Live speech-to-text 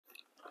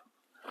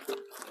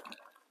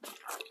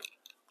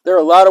There are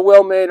a lot of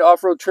well-made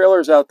off-road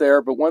trailers out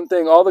there, but one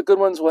thing all the good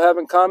ones will have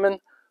in common,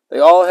 they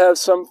all have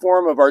some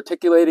form of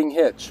articulating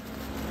hitch.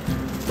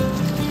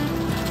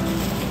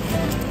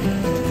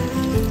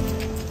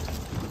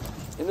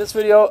 In this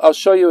video, I'll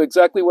show you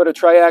exactly what a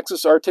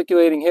Tri-Axis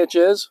Articulating Hitch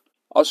is.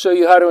 I'll show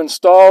you how to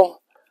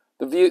install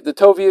the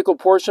tow vehicle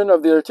portion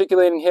of the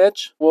articulating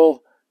hitch.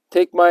 We'll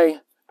take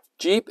my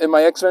Jeep and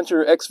my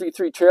X-Venture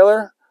XV3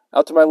 trailer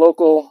out to my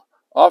local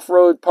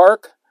off-road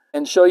park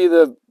and show you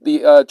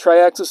the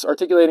Tri-Axis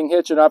Articulating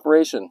Hitch in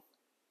operation.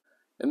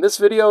 And this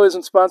video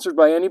isn't sponsored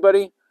by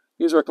anybody.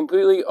 These are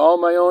completely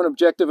all my own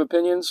objective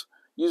opinions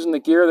using the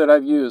gear that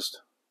I've used.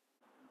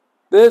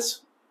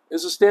 This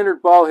is a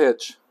standard ball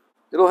hitch.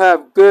 It'll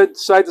have good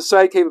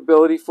side-to-side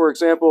capability, for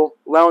example,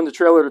 allowing the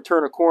trailer to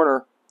turn a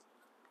corner.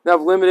 It'll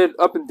have limited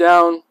up and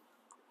down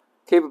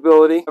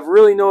capability. I have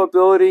really no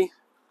ability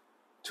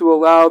to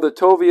allow the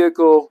tow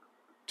vehicle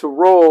to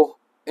roll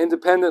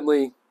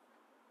independently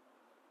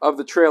of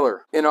the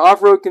trailer. In an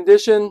off-road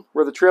condition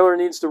where the trailer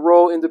needs to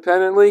roll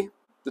independently,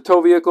 the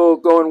tow vehicle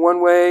going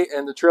one way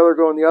and the trailer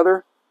going the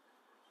other,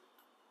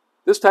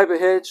 this type of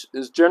hitch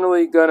is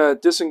generally going to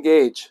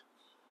disengage.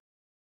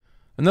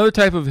 Another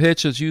type of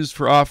hitch that's used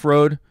for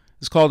off-road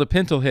is called a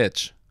pintle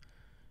hitch.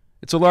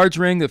 It's a large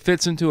ring that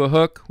fits into a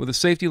hook with a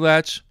safety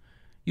latch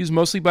used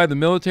mostly by the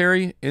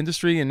military,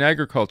 industry, and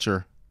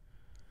agriculture.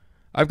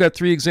 I've got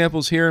 3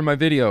 examples here in my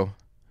video.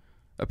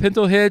 A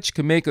pintle hitch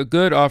can make a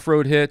good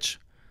off-road hitch,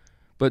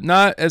 but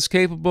not as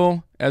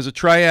capable as a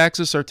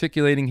Tri-Axis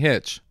Articulating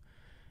Hitch.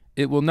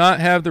 It will not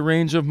have the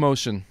range of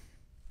motion.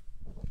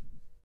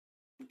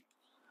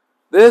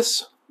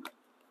 This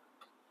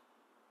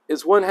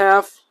is one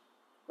half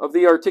of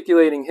the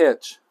articulating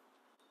hitch.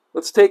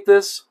 Let's take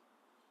this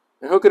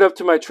and hook it up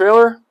to my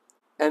trailer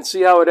and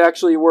see how it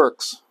actually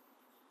works.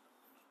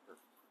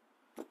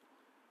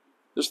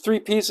 There's 3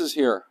 pieces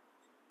here.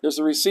 There's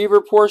the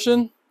receiver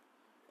portion.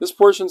 This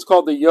portion is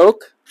called the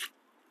yoke.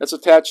 That's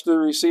attached to the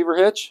receiver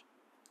hitch.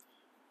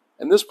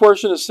 And this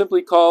portion is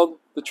simply called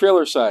the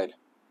trailer side.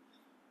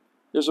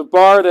 There's a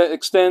bar that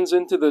extends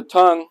into the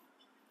tongue,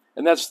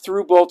 and that's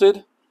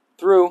bolted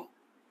through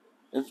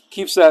and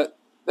keeps that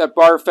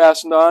bar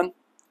fastened on.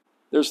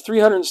 There's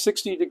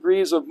 360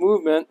 degrees of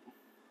movement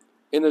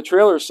in the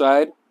trailer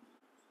side.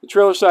 The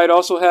trailer side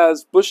also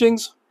has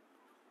bushings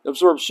that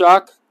absorb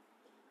shock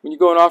when you're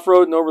going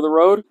off-road and over the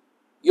road.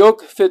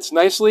 Yoke fits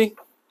nicely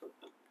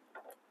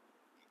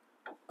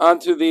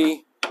onto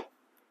the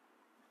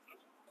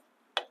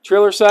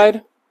trailer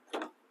side.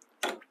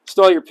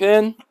 Install your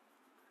pin.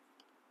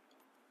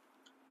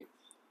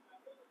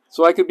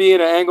 So I could be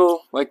in an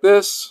angle like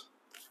this.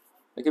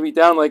 I could be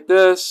down like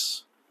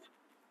this.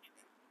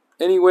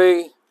 Any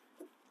way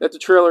that the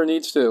trailer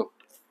needs to.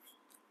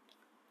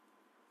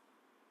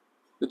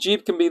 The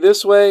Jeep can be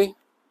this way.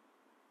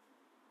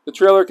 The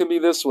trailer can be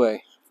this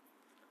way.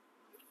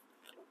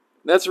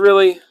 That's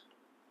really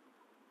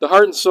the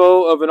heart and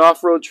soul of an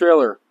off-road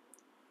trailer.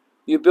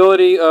 The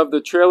ability of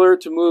the trailer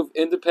to move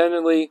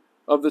independently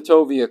of the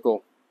tow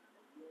vehicle.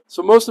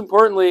 So most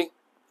importantly,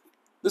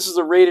 this is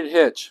a rated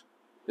hitch.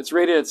 It's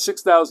rated at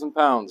 6,000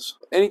 pounds.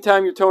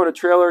 Anytime you're towing a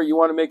trailer, you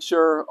want to make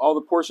sure all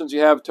the portions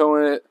you have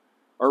towing it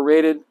are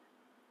rated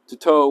to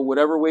tow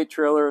whatever weight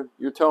trailer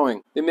you're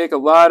towing. They make a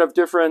lot of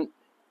different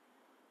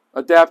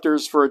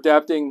adapters for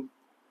adapting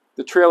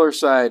the trailer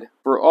side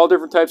for all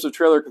different types of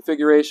trailer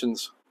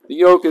configurations. The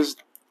yoke is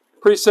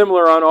pretty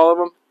similar on all of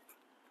them,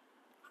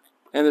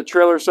 and the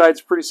trailer side's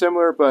pretty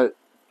similar, but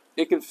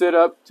it can fit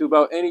up to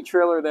about any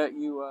trailer that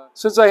you...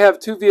 Since I have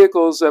 2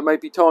 vehicles that might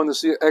be towing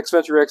the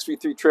X-Venture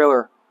XV3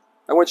 trailer,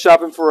 I went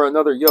shopping for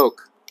another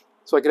yoke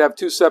so I could have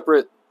 2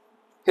 separate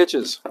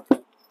hitches,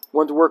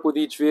 one to work with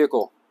each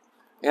vehicle.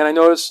 And I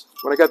noticed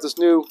when I got this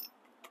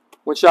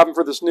went shopping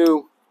for this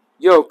new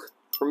yoke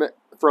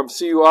from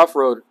CU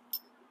Off-Road,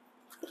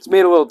 it's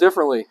made a little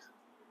differently.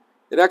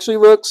 It actually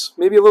looks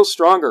maybe a little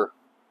stronger.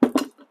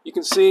 You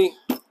can see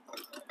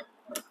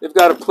they've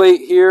got a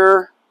plate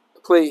here, a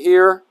plate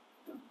here.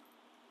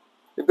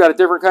 They've got a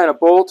different kind of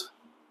bolt.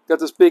 Got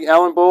this big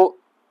Allen bolt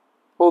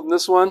holding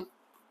this one.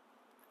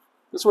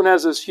 This one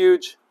has this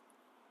huge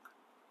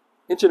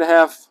 1.5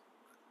 inch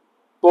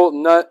bolt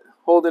and nut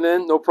holding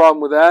in. No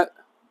problem with that.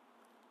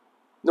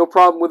 No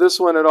problem with this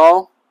one at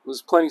all. It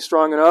was plenty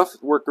strong enough.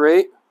 It worked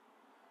great.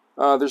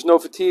 There's no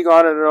fatigue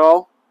on it at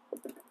all.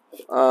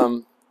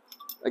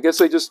 I guess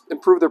they just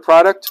improved their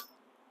product.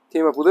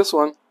 Came up with this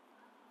one.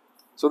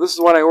 So this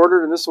is what I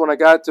ordered, and this is what I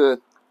got to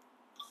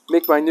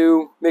make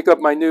up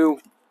my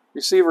new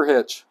receiver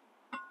hitch.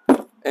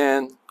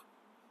 And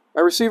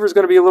my receiver is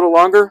going to be a little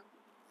longer,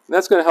 and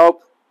that's going to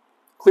help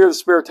clear the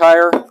spare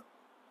tire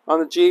on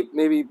the Jeep.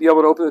 Maybe be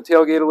able to open the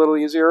tailgate a little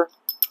easier.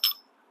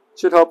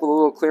 Should help with a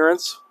little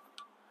clearance.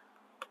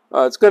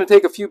 It's going to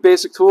take a few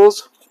basic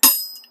tools.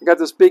 I got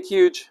this big,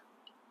 huge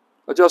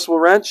adjustable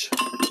wrench.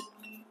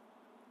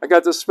 I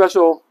got this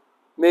special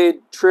made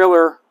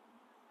trailer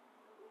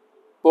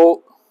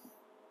bolt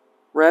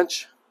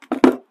wrench.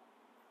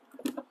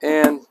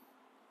 And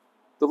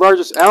the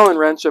largest Allen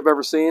wrench I've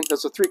ever seen.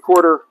 That's a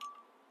 3/4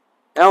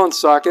 Allen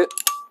socket.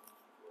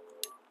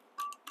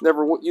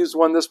 Never used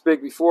one this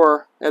big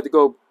before. I had to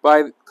go buy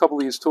a couple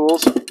of these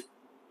tools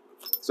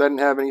because I didn't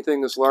have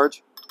anything this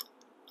large.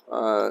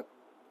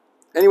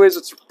 Anyways,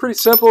 it's pretty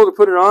simple to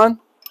put it on.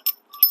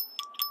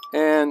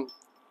 And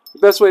the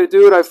best way to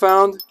do it, I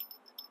found,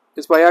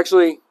 is by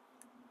actually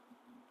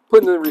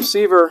putting the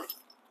receiver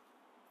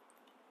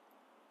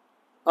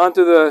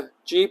onto the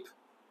Jeep.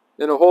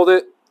 It'll hold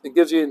it. It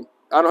gives you,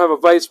 I don't have a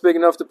vise big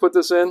enough to put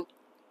this in.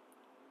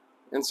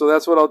 And so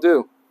that's what I'll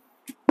do.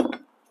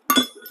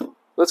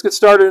 Let's get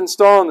started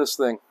installing this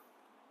thing.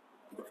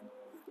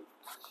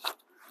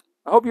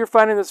 I hope you're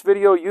finding this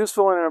video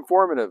useful and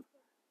informative.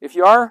 If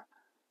you are,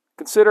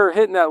 consider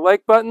hitting that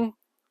like button,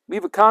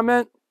 leave a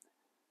comment,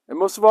 and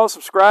most of all,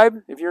 subscribe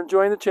if you're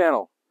enjoying the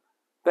channel.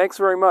 Thanks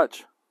very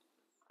much.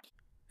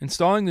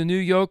 Installing the new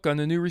yoke on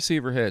the new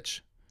receiver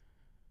hitch.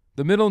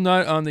 The middle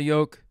nut on the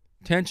yoke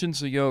tensions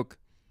the yoke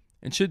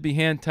and should be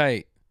hand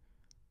tight.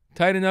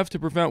 Tight enough to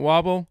prevent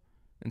wobble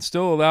and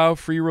still allow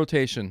free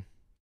rotation.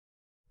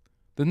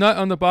 The nut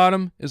on the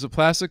bottom is a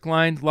plastic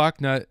lined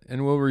lock nut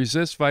and will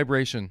resist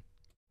vibration.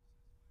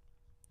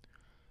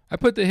 I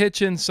put the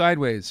hitch in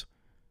sideways.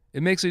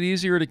 It makes it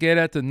easier to get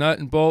at the nut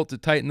and bolt to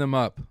tighten them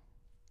up.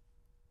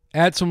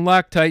 Add some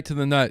Loctite to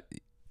the nut.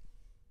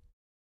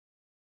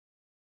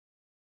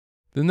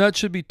 The nut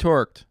should be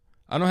torqued.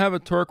 I don't have a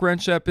torque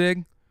wrench that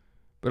big,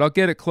 but I'll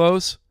get it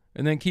close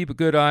and then keep a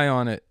good eye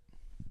on it.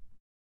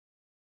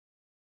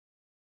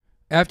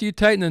 After you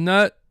tighten the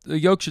nut, the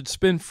yoke should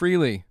spin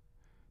freely,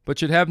 but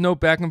should have no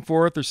back and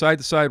forth or side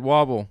to side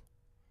wobble.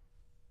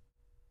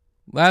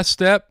 Last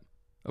step,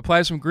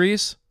 apply some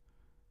grease,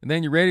 and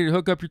then you're ready to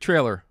hook up your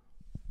trailer.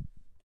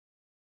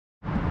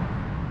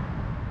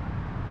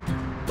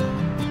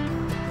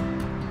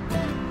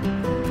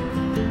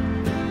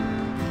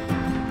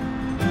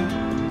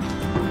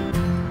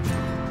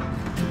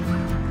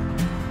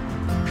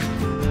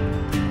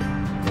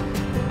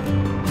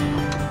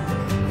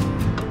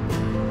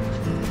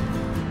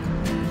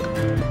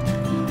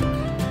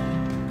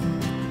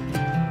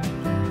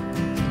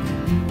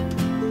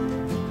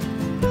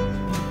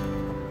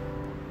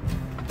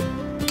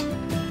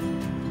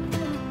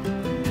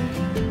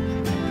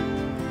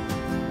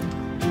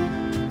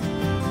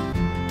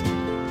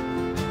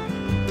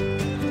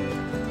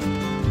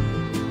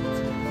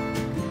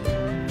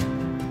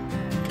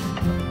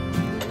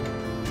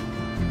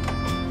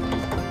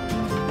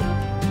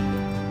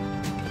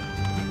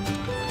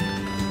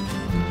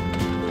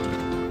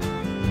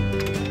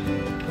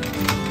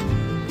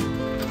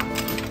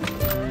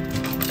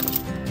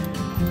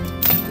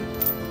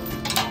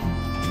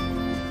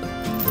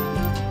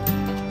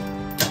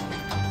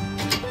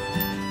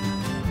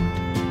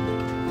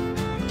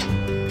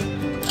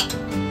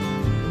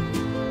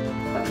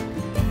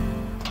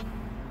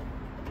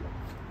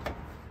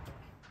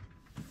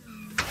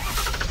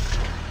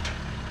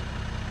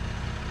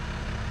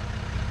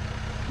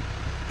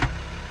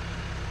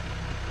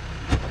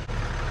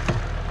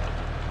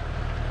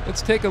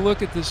 Let's take a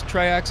look at this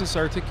Tri-Axis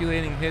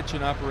Articulating Hitch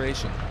in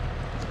operation.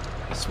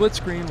 The split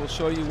screen will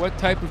show you what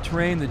type of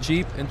terrain the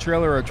Jeep and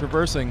trailer are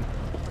traversing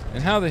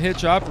and how the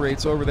hitch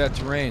operates over that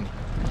terrain,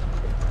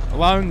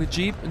 allowing the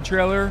Jeep and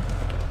trailer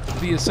to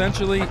be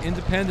essentially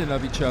independent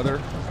of each other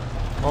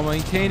while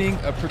maintaining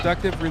a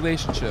productive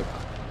relationship.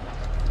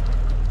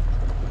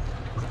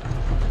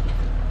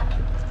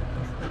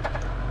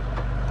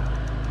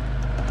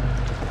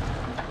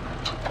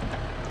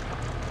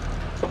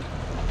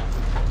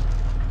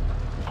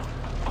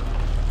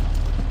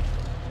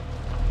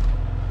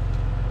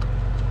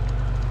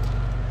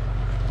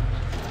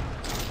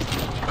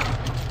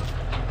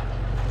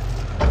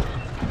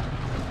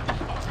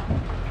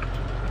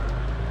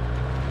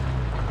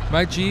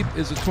 My Jeep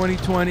is a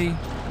 2020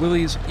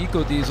 Willys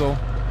Eco Diesel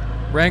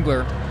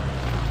Wrangler,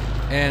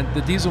 and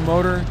the diesel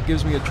motor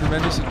gives me a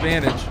tremendous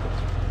advantage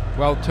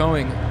while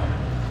towing.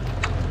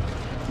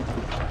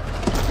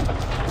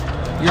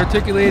 The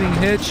articulating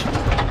hitch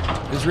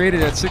is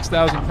rated at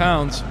 6,000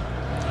 pounds.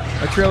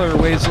 My trailer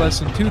weighs less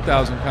than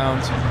 2,000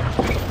 pounds.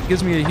 It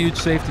gives me a huge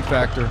safety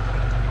factor.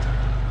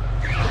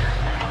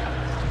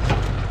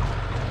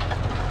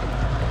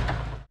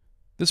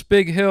 This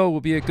big hill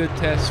will be a good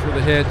test for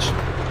the hitch.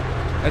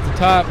 At the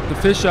top, the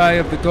fisheye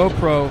of the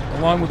GoPro,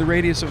 along with the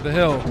radius of the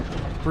hill,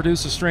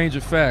 produce a strange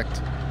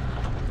effect.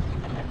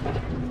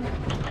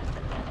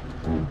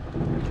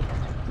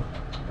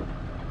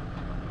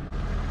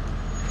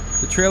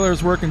 The trailer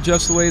is working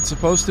just the way it's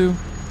supposed to,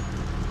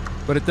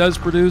 but it does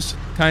produce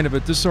kind of a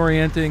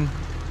disorienting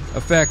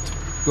effect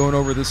going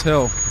over this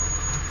hill.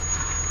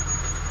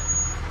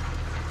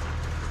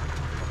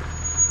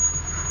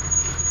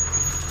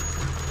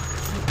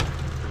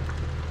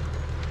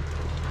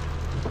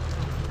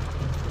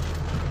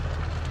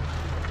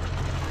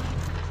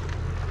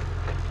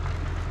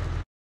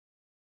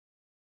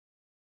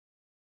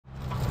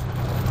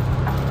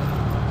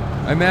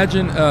 I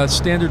imagine a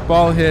standard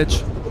ball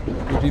hitch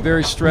would be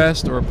very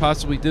stressed or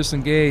possibly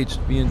disengaged,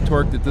 being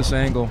torqued at this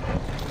angle.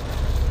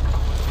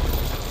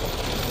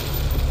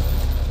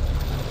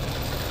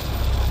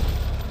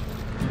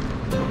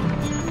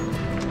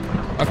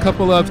 a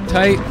couple of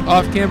tight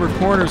off-camber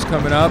corners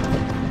coming up,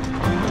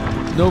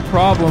 no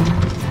problem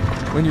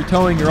when you're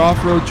towing your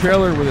off-road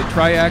trailer with a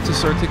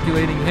Tri-Axis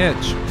Articulating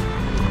Hitch.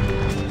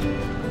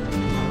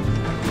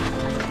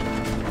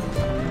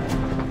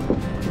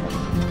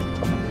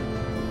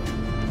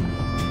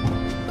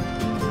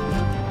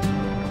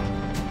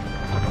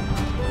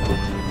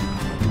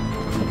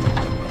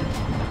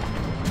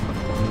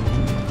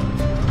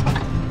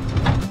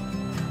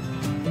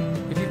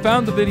 If you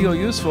found the video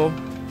useful,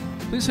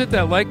 please hit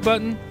that like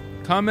button,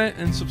 comment,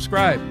 and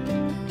subscribe.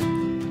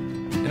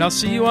 And I'll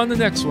see you on the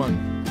next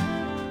one.